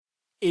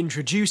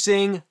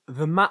Introducing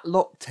the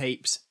Matlock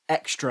Tapes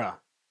Extra.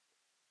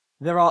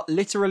 There are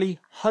literally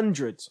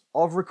hundreds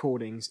of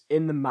recordings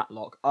in the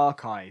Matlock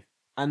archive,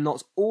 and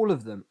not all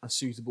of them are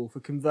suitable for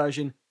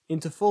conversion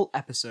into full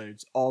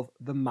episodes of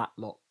the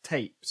Matlock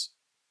Tapes.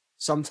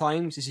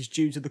 Sometimes this is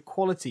due to the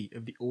quality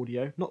of the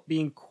audio not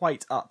being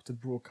quite up to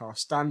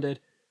broadcast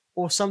standard,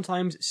 or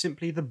sometimes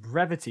simply the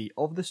brevity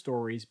of the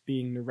stories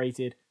being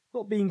narrated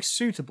not being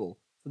suitable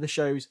for the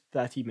show's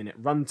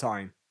 30-minute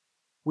runtime.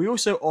 We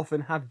also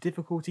often have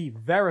difficulty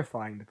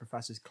verifying the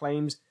professor's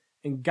claims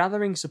and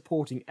gathering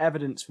supporting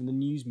evidence from the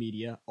news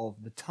media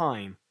of the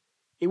time.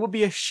 It would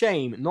be a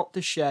shame not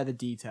to share the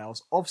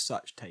details of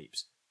such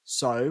tapes,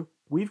 so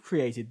we've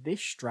created this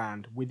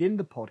strand within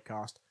the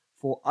podcast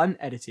for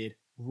unedited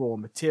raw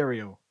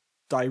material,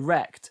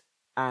 direct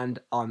and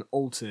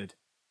unaltered.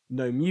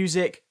 No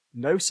music,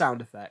 no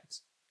sound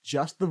effects,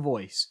 just the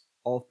voice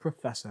of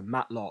Professor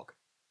Matlock.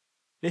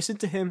 Listen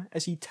to him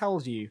as he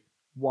tells you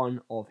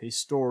one of his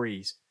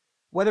stories.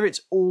 Whether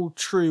it's all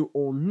true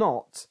or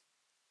not,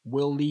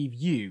 we'll leave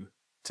you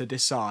to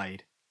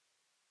decide.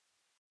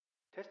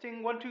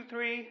 Testing 1 2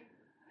 3.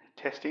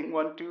 Testing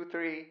 1 2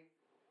 3.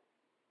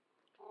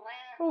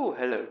 Oh,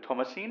 hello,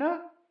 Thomasina.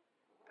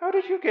 How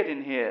did you get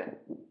in here?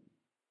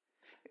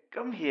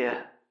 Come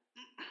here.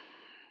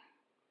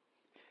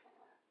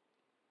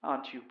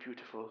 Aren't you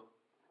beautiful?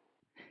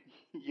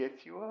 Yes,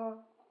 you are.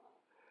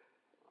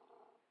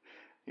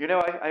 You know,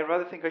 I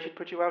rather think I should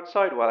put you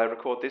outside while I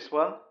record this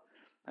one.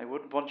 I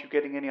wouldn't want you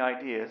getting any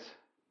ideas.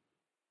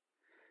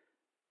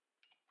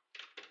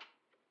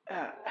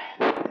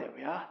 There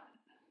we are.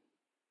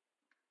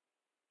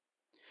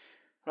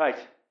 Right,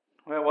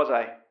 where was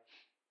I?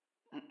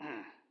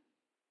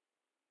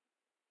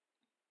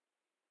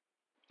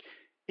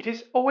 It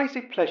is always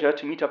a pleasure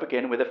to meet up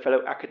again with a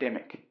fellow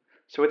academic.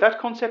 So with that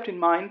concept in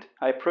mind,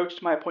 I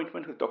approached my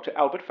appointment with Dr.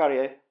 Albert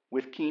Farrier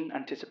with keen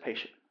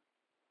anticipation.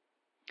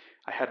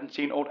 I hadn't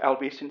seen old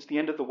Albie since the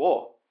end of the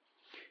war.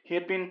 He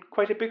had been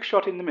quite a big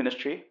shot in the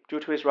ministry due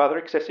to his rather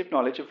excessive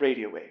knowledge of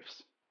radio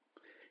waves.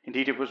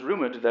 Indeed, it was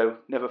rumoured, though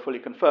never fully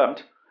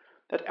confirmed,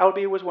 that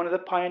Albie was one of the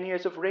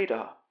pioneers of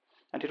radar,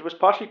 and it was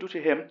partly due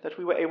to him that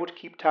we were able to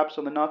keep tabs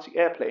on the Nazi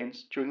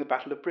airplanes during the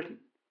Battle of Britain.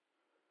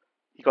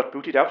 He got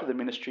booted out of the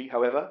ministry,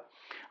 however,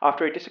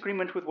 after a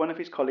disagreement with one of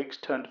his colleagues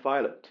turned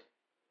violent.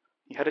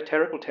 He had a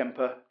terrible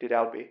temper, did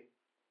Albie.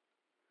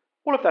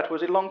 All of that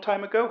was a long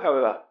time ago,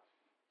 however,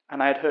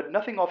 and I had heard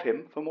nothing of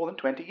him for more than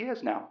 20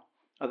 years now,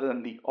 other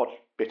than the odd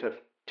bit of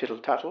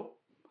tittle-tattle.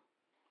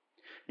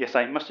 Yes,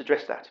 I must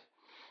address that.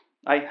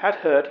 I had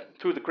heard,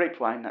 through the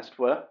grapevine, as it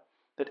were,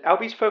 that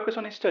Albie's focus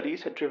on his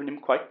studies had driven him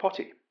quite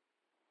potty.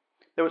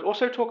 There was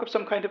also talk of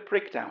some kind of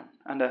breakdown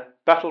and a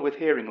battle with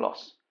hearing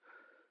loss,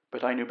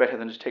 but I knew better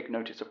than to take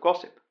notice of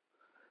gossip.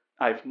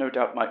 I've no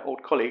doubt my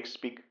old colleagues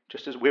speak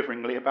just as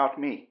witheringly about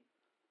me.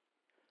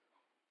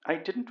 I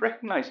didn't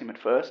recognise him at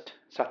first,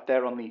 sat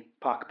there on the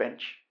park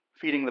bench,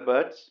 feeding the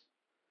birds.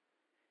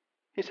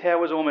 His hair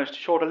was almost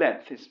shoulder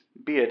length, his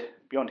beard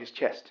beyond his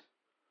chest.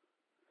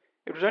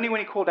 It was only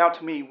when he called out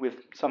to me with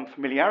some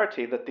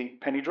familiarity that the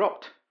penny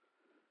dropped.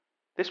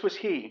 This was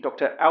he,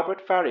 Dr.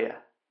 Albert Farrier.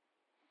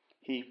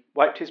 He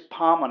wiped his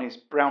palm on his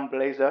brown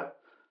blazer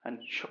and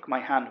shook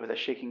my hand with a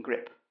shaking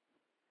grip.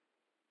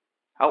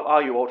 "How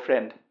are you, old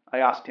friend?" I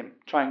asked him,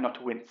 trying not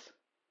to wince.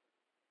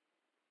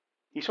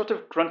 He sort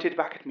of grunted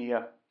back at me,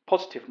 a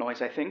positive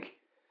noise, I think,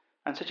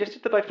 and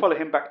suggested that I follow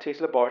him back to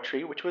his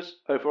laboratory, which was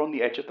over on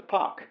the edge of the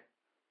park.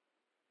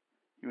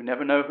 "You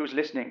never know who's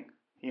listening,"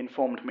 he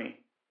informed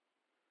me.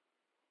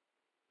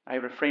 I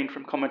refrained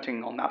from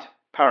commenting on that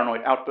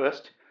paranoid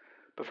outburst,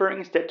 preferring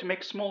instead to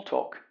make small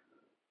talk.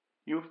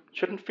 "You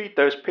shouldn't feed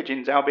those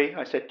pigeons, Albie,"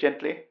 I said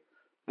gently.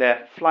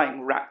 "They're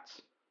flying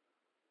rats."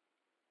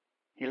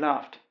 He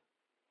laughed.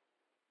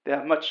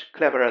 "They're much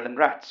cleverer than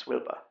rats,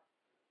 Wilbur."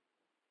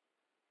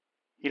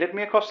 He led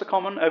me across the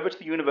common over to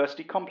the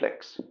university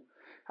complex.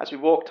 As we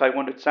walked, I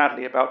wondered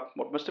sadly about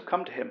what must have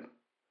come to him.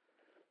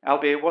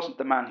 Albie wasn't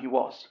the man he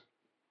was.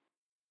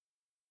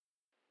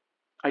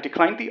 I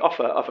declined the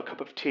offer of a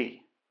cup of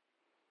tea.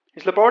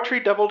 His laboratory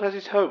doubled as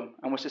his home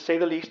and was, to say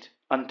the least,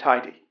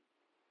 untidy.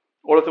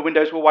 All of the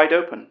windows were wide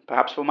open,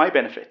 perhaps for my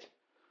benefit,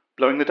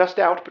 blowing the dust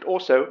out but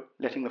also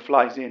letting the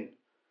flies in.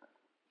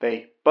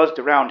 They buzzed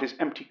around his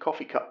empty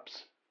coffee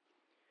cups.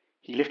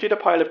 He lifted a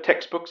pile of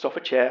textbooks off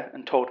a chair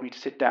and told me to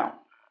sit down.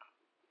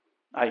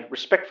 I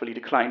respectfully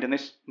declined, and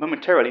this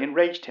momentarily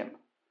enraged him.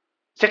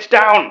 "Sit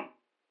down!"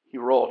 he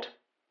roared.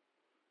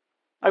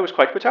 I was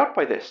quite put out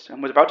by this,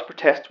 and was about to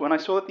protest when I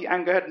saw that the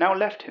anger had now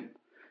left him,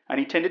 and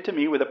he tended to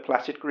me with a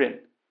placid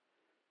grin.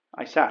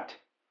 I sat.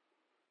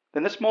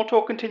 Then the small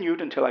talk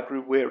continued until I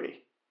grew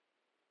weary.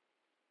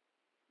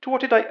 To what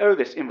did I owe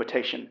this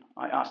invitation?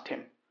 I asked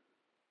him.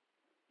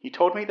 He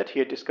told me that he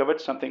had discovered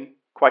something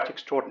quite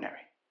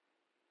extraordinary.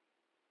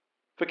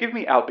 Forgive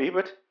me, Albie,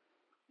 but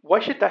why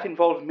should that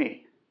involve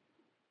me?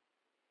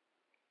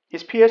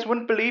 His peers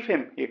wouldn't believe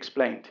him, he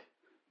explained.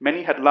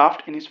 Many had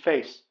laughed in his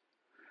face.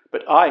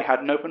 But I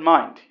had an open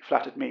mind, he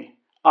flattered me.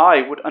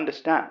 I would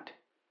understand.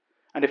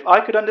 And if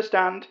I could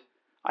understand,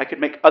 I could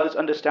make others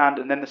understand,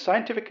 and then the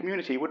scientific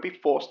community would be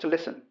forced to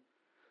listen.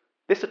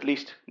 This, at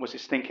least, was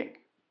his thinking.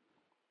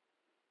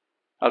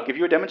 "I'll give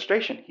you a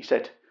demonstration," he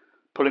said,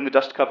 pulling the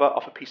dust cover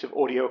off a piece of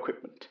audio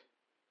equipment.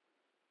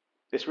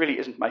 This really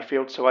isn't my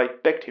field, so I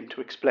begged him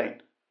to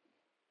explain.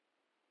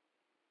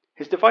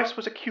 His device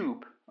was a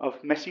cube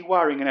of messy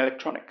wiring and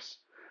electronics,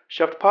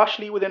 shoved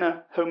partially within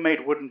a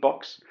homemade wooden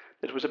box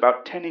that was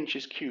about 10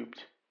 inches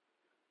cubed.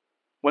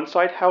 One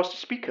side housed a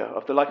speaker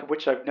of the like of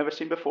which I've never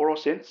seen before or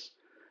since,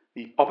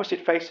 the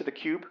opposite face of the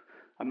cube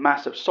a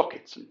mass of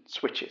sockets and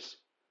switches.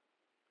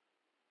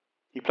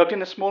 He plugged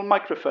in a small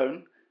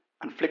microphone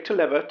and flicked a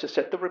lever to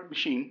set the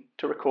machine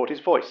to record his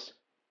voice.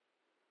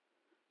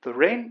 "The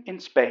rain in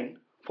Spain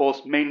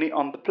falls mainly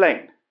on the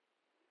plain."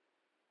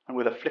 And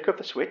with a flick of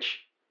the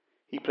switch,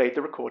 he played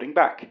the recording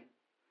back.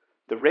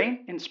 "The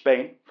rain in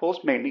Spain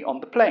falls mainly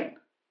on the plain."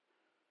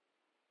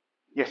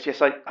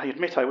 Yes, I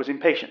admit I was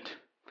impatient.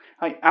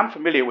 I am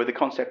familiar with the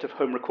concept of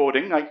home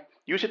recording. I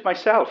use it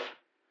myself.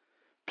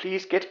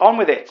 "Please get on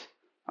with it,"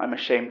 I'm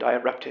ashamed I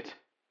erupted.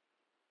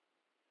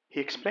 He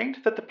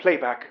explained that the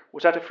playback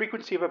was at a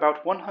frequency of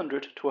about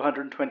 100 to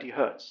 120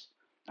 Hertz,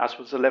 as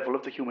was the level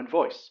of the human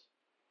voice.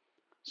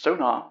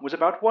 Sonar was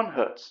about 1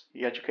 Hertz,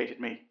 he educated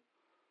me.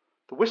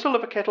 The whistle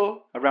of a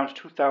kettle around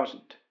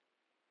 2000.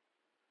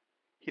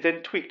 He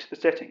then tweaked the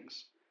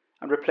settings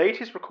and replayed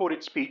his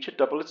recorded speech at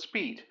double its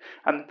speed,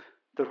 and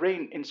 "The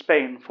rain in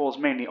Spain falls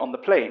mainly on the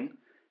plain"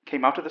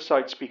 came out of the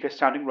side speaker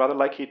sounding rather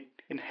like he'd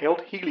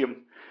inhaled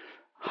helium,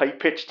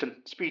 high-pitched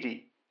and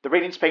speedy. "The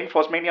rain in Spain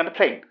falls mainly on the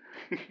plain."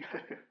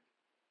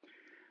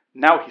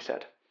 "Now," he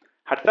said,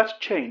 "had that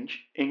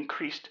change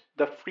increased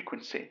the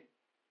frequency?"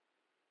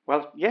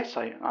 "Well, yes,"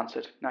 I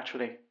answered,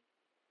 naturally.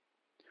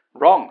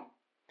 "Wrong.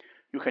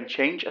 You can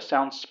change a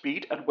sound's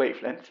speed and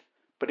wavelength,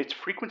 but its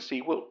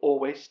frequency will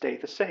always stay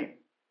the same.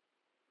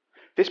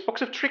 This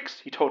box of tricks,"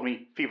 he told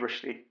me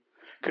feverishly,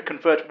 "could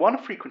convert one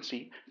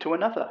frequency to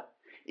another,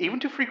 even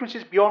to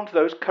frequencies beyond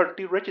those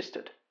currently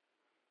registered.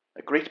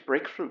 A great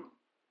breakthrough."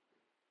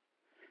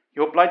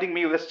 "You're blinding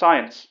me with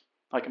science,"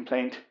 I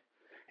complained.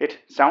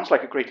 "It sounds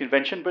like a great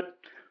invention, but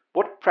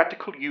what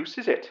practical use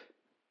is it?"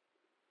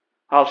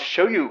 "I'll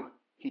show you."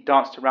 He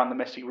danced around the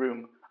messy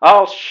room.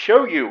 "I'll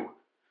show you."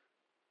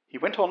 He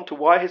went on to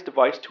wire his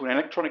device to an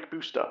electronic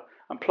booster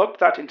and plugged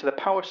that into the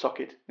power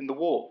socket in the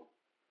wall.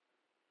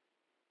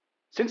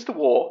 "Since the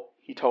war,"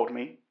 he told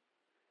me,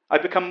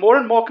 "I've become more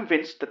and more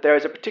convinced that there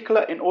is a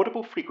particular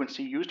inaudible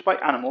frequency used by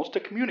animals to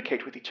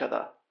communicate with each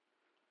other."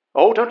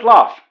 "Oh, don't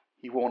laugh,"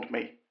 he warned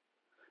me.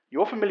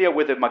 "You're familiar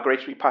with the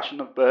migratory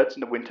pattern of birds in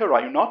the winter,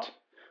 are you not?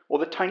 Or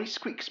the tiny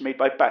squeaks made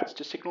by bats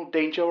to signal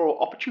danger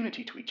or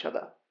opportunity to each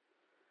other?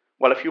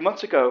 Well, a few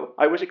months ago,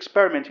 I was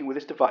experimenting with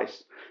this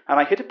device, and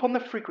I hit upon the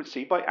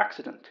frequency by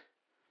accident.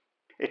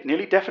 It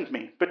nearly deafened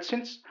me, but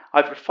since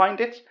I've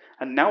refined it,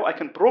 and now I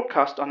can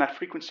broadcast on that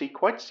frequency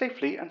quite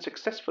safely and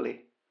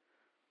successfully.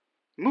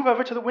 Move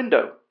over to the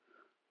window,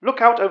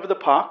 look out over the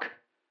park,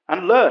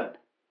 and learn."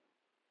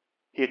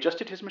 He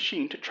adjusted his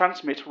machine to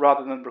transmit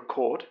rather than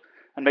record,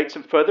 and made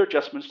some further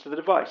adjustments to the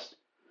device,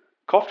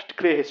 coughed to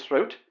clear his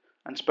throat,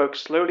 and spoke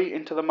slowly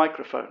into the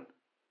microphone.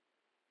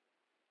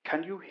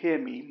 "Can you hear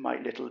me, my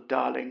little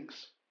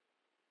darlings?"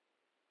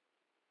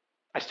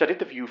 I studied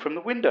the view from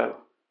the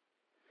window.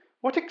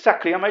 "What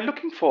exactly am I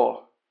looking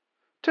for?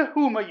 To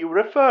whom are you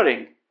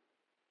referring?"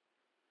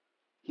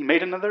 He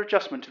made another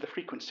adjustment to the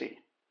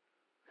frequency.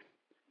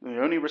 "They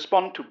only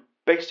respond to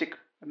basic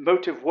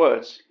emotive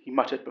words," he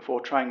muttered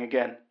before trying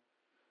again.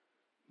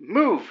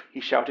 "Move,"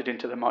 he shouted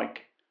into the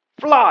mic.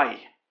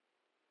 "Fly!"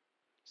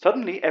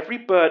 Suddenly every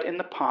bird in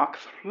the park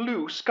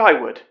flew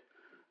skyward,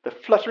 the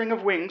fluttering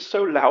of wings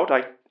so loud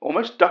I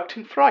almost ducked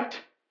in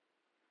fright.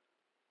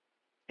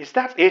 "Is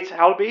that it,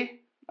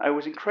 Albie?" I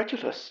was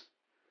incredulous.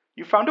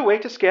 "You found a way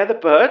to scare the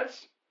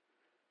birds?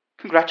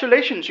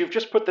 Congratulations, you've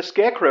just put the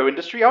scarecrow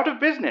industry out of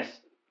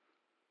business."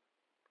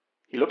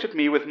 He looked at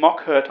me with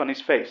mock hurt on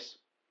his face.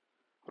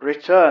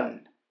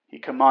 "Return," he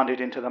commanded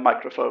into the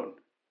microphone.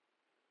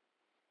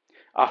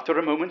 After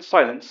a moment's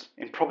silence,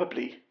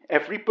 improbably,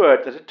 every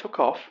bird that had took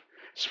off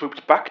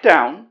swooped back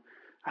down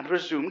and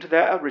resumed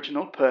their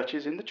original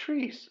perches in the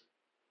trees.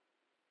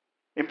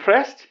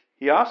 "Impressed?"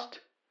 he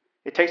asked.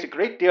 "It takes a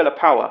great deal of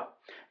power.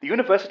 The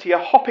university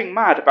are hopping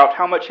mad about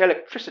how much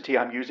electricity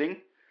I'm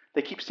using.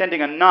 They keep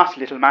sending a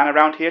nasty little man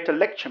around here to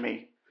lecture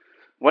me.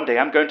 One day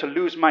I'm going to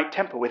lose my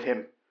temper with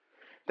him.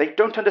 They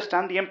don't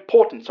understand the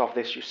importance of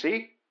this, you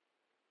see."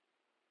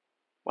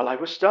 Well, I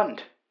was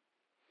stunned.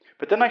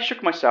 But then I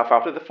shook myself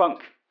out of the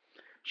funk.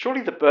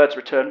 Surely the bird's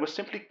return was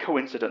simply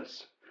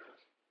coincidence.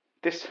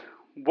 This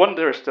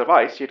wondrous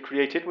device he had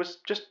created was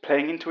just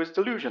playing into his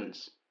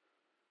delusions.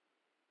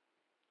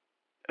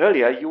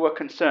 "Earlier you were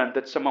concerned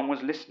that someone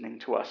was listening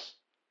to us,"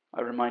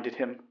 I reminded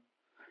him.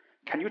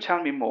 "Can you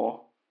tell me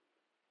more?"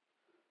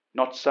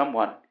 "Not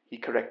someone," he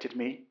corrected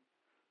me.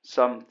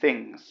 "Some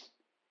things."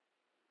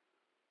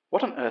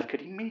 What on earth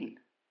could he mean?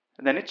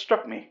 And then it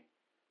struck me.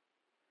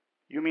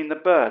 "You mean the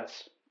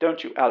birds,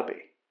 don't you,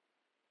 Albie?"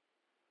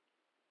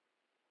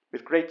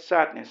 With great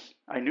sadness,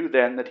 I knew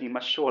then that he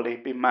must surely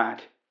be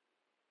mad.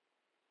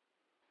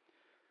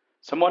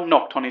 Someone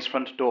knocked on his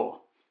front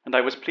door, and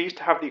I was pleased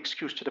to have the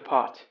excuse to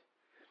depart.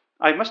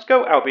 "I must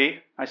go,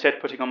 Albie," I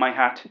said, putting on my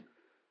hat.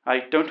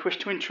 "I don't wish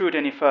to intrude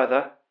any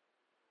further."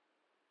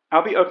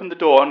 Albie opened the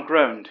door and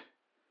groaned.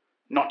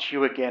 "Not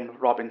you again,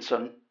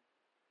 Robinson."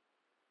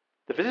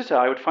 The visitor,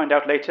 I would find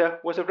out later,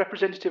 was a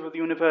representative of the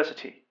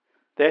university,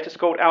 there to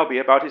scold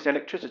Albie about his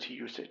electricity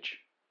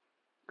usage.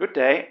 "Good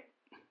day."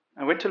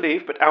 I went to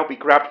leave, but Albie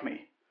grabbed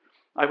me.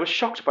 I was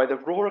shocked by the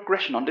raw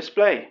aggression on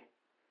display.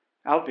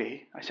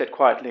 "Albie," I said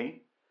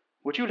quietly,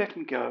 "would you let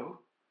me go?"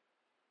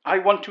 "I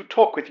want to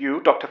talk with you,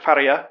 Dr.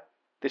 Farrier,"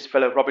 this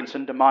fellow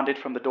Robinson demanded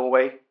from the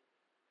doorway.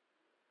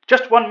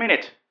 "Just 1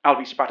 minute,"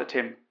 Albie spat at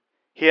him.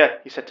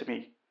 "Here," he said to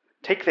me,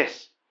 "take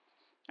this."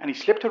 And he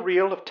slipped a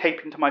reel of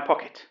tape into my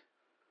pocket.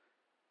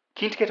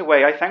 Keen to get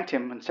away, I thanked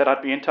him and said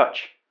I'd be in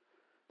touch.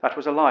 That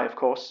was a lie, of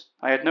course.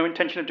 I had no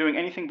intention of doing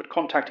anything but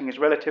contacting his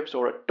relatives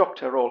or a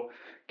doctor or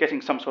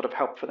getting some sort of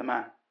help for the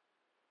man.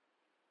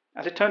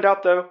 As it turned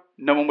out, though,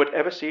 no one would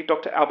ever see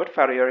Dr. Albert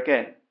Farrier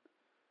again,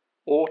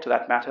 or, to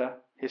that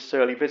matter, his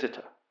surly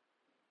visitor.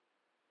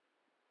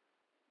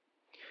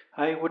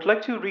 I would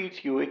like to read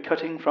to you a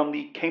cutting from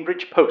the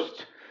Cambridge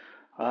Post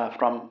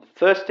from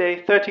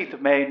Thursday, 13th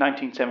of May,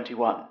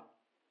 1971.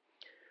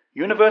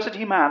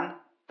 University man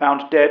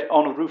found dead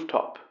on a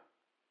rooftop.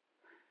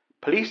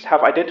 Police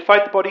have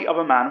identified the body of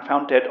a man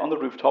found dead on the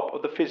rooftop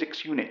of the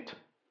physics unit.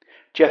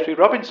 Geoffrey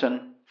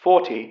Robinson,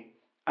 40,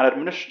 an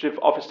administrative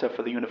officer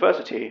for the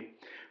university,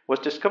 was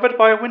discovered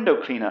by a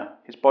window cleaner,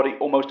 his body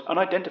almost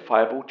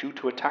unidentifiable due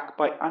to attack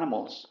by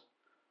animals.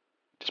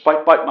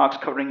 Despite bite marks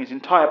covering his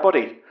entire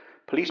body,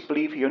 police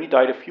believe he only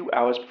died a few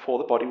hours before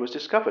the body was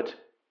discovered.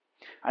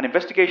 An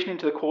investigation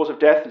into the cause of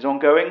death is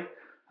ongoing,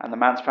 and the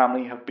man's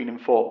family have been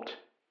informed.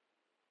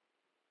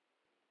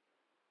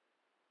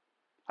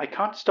 I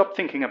can't stop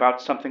thinking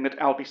about something that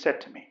Albie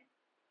said to me.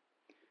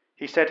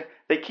 He said,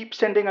 "They keep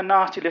sending a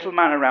nasty little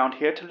man around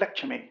here to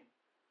lecture me.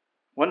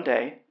 One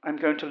day I'm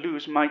going to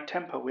lose my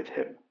temper with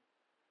him."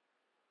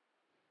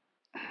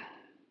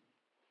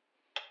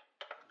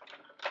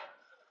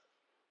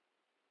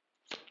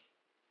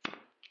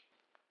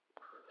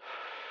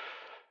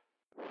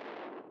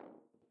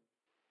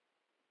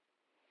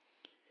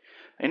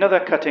 Another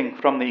cutting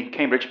from the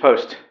Cambridge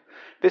Post.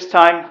 This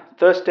time,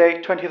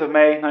 Thursday, 20th of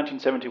May,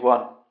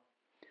 1971.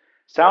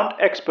 Sound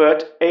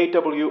expert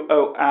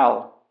AWO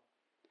Al.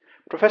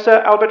 Professor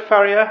Albert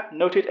Farrier,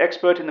 noted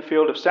expert in the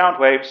field of sound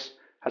waves,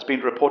 has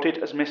been reported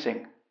as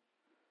missing.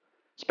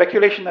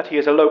 Speculation that he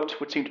has eloped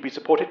would seem to be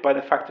supported by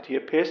the fact that he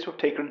appears to have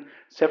taken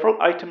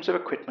several items of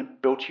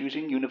equipment built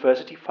using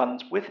university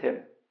funds with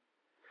him.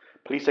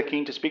 Police are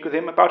keen to speak with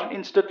him about an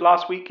incident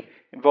last week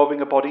involving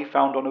a body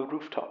found on a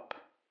rooftop.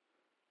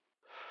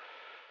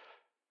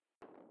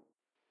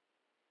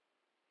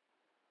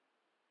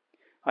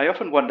 I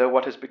often wonder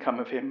what has become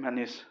of him and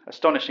his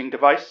astonishing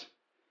device.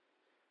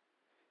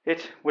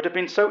 It would have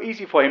been so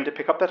easy for him to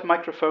pick up that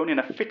microphone in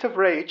a fit of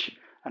rage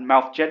and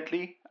mouth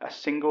gently a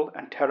single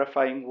and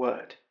terrifying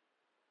word.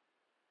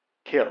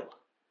 Kill.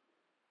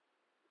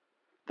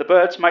 The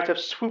birds might have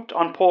swooped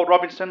on poor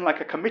Robinson like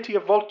a committee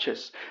of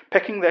vultures,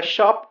 pecking their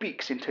sharp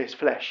beaks into his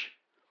flesh.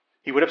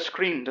 He would have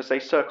screamed as they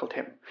circled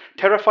him,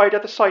 terrified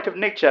at the sight of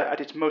nature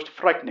at its most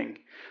frightening,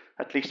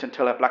 at least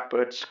until a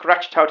blackbird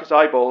scratched out his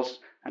eyeballs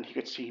and he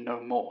could see no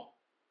more.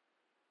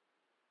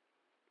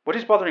 What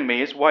is bothering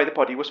me is why the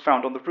body was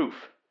found on the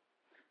roof.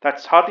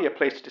 That's hardly a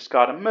place to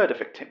discard a murder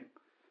victim.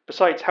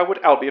 Besides, how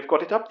would Albie have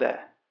got it up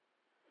there?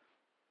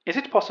 Is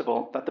it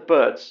possible that the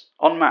birds,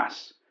 en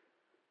masse,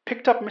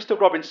 picked up Mr.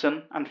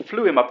 Robinson and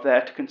flew him up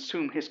there to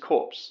consume his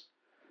corpse,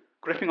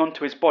 gripping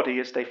onto his body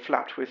as they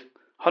flapped with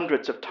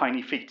hundreds of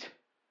tiny feet?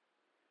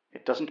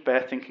 It doesn't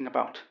bear thinking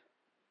about.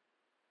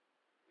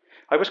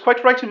 I was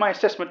quite right in my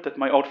assessment that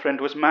my old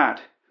friend was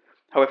mad.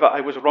 However,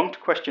 I was wrong to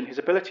question his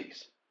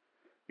abilities.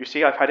 You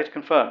see, I've had it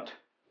confirmed.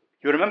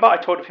 You remember I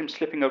told of him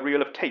slipping a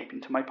reel of tape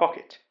into my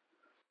pocket?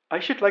 I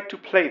should like to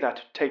play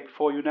that tape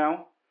for you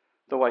now,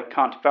 though I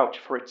can't vouch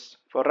for its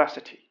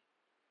veracity.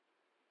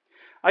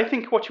 I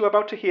think what you're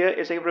about to hear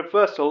is a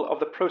reversal of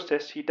the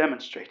process he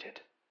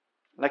demonstrated.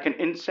 Like an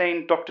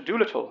insane Dr.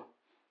 Dolittle,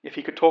 if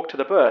he could talk to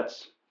the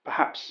birds,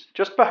 perhaps,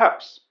 just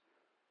perhaps,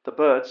 the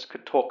birds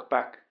could talk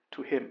back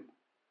to him.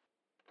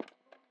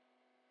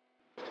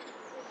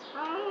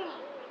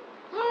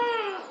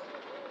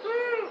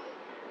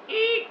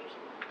 Eat!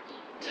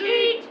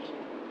 Eat!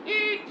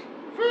 Eat!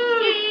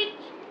 Food! Eat!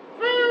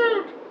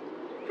 Food!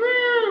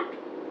 Food!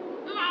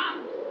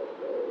 Run!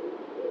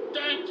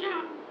 Danger!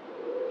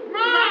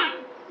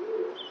 Run!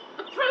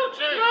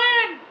 Approaching!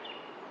 Run!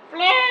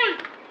 Fly!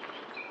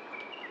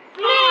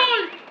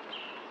 Fly!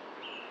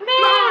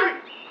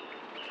 Fly!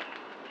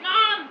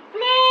 Run!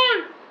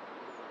 Fly!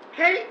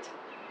 Hate!